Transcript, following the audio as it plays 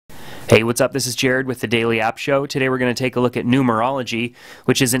Hey, what's up? This is Jared with the Daily App Show. Today we're going to take a look at Numerology,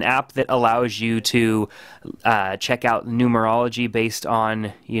 which is an app that allows you to check out numerology based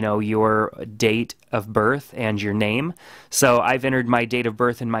on, your date of birth and your name. So I've entered my date of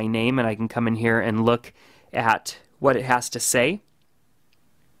birth and my name, and I can come in here and look at what it has to say.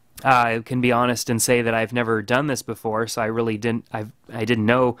 I can be honest and say that I've never done this before, so I really didn't. I didn't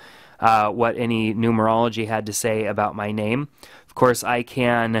know what any numerology had to say about my name. Of course, I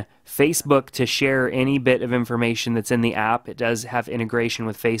can Facebook to share any bit of information that's in the app. It does have integration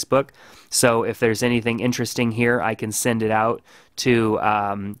with Facebook, so if there's anything interesting here, I can send it out to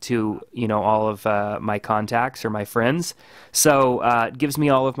all of my contacts or my friends. So it gives me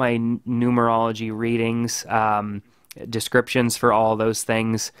all of my numerology readings, descriptions for all those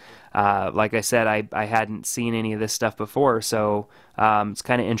things. Like I said, I hadn't seen any of this stuff before, so it's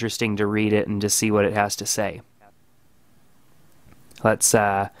kind of interesting to read it and to see what it has to say. Let's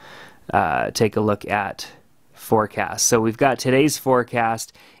take a look at forecast. So we've got today's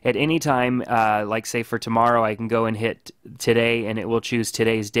forecast. At any time, like say for tomorrow, I can go and hit today and it will choose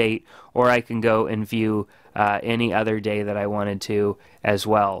today's date, or I can go and view any other day that I wanted to as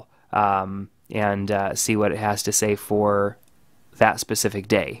well, and see what it has to say for that specific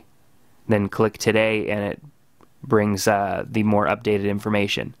day. Then click today and it brings the more updated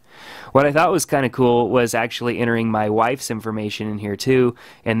information. What I thought was kind of cool was actually entering my wife's information in here too,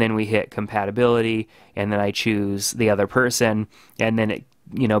 and then we hit compatibility, and then I choose the other person, and then it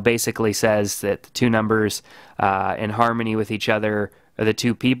basically says that the two numbers in harmony with each other, or the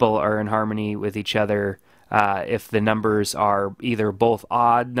two people are in harmony with each other if the numbers are either both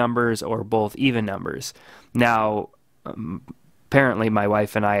odd numbers or both even numbers. Now, apparently my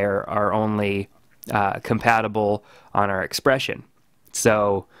wife and I are only compatible on our expression.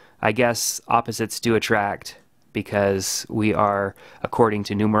 So I guess opposites do attract, because we are, according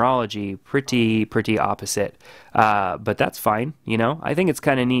to numerology, pretty opposite. But that's fine, I think it's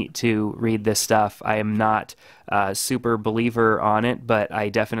kind of neat to read this stuff. I am not a super believer on it, but I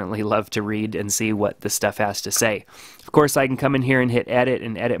definitely love to read and see what the stuff has to say. Of course, I can come in here and hit edit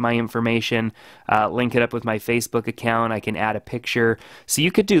and edit my information, link it up with my Facebook account. I can add a picture. So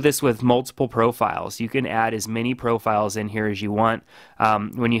you could do this with multiple profiles. You can add as many profiles in here as you want.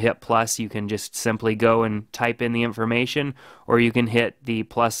 When you hit plus, you can just simply go and type in the information, or you can hit the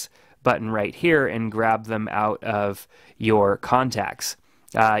plus button right here and grab them out of your contacts.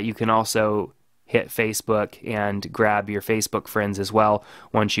 You can also hit Facebook and grab your Facebook friends as well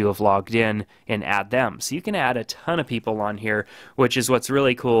once you have logged in and add them. So you can add a ton of people on here, which is what's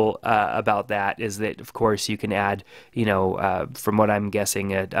really cool about that, is that of course you can add, from what I'm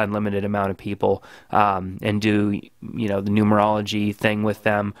guessing, an unlimited amount of people, and do, the numerology thing with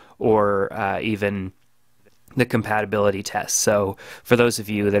them, or even the compatibility tests. So for those of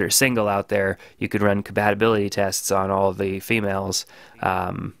you that are single out there, you could run compatibility tests on all the females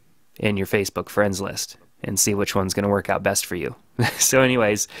in your Facebook friends list and see which one's going to work out best for you. So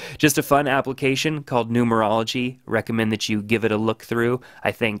anyways, just a fun application called Numerology. Recommend that you give it a look through.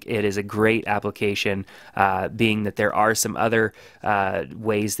 I think it is a great application, being that there are some other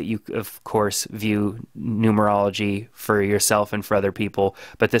ways that you, of course, view numerology for yourself and for other people,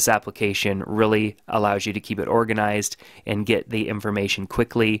 but this application really allows you to keep it organized and get the information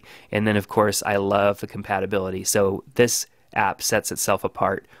quickly. And then, of course, I love the compatibility. So this app sets itself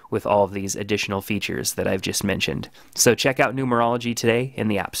apart with all of these additional features that I've just mentioned. So check out Numerology today in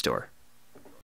the App Store.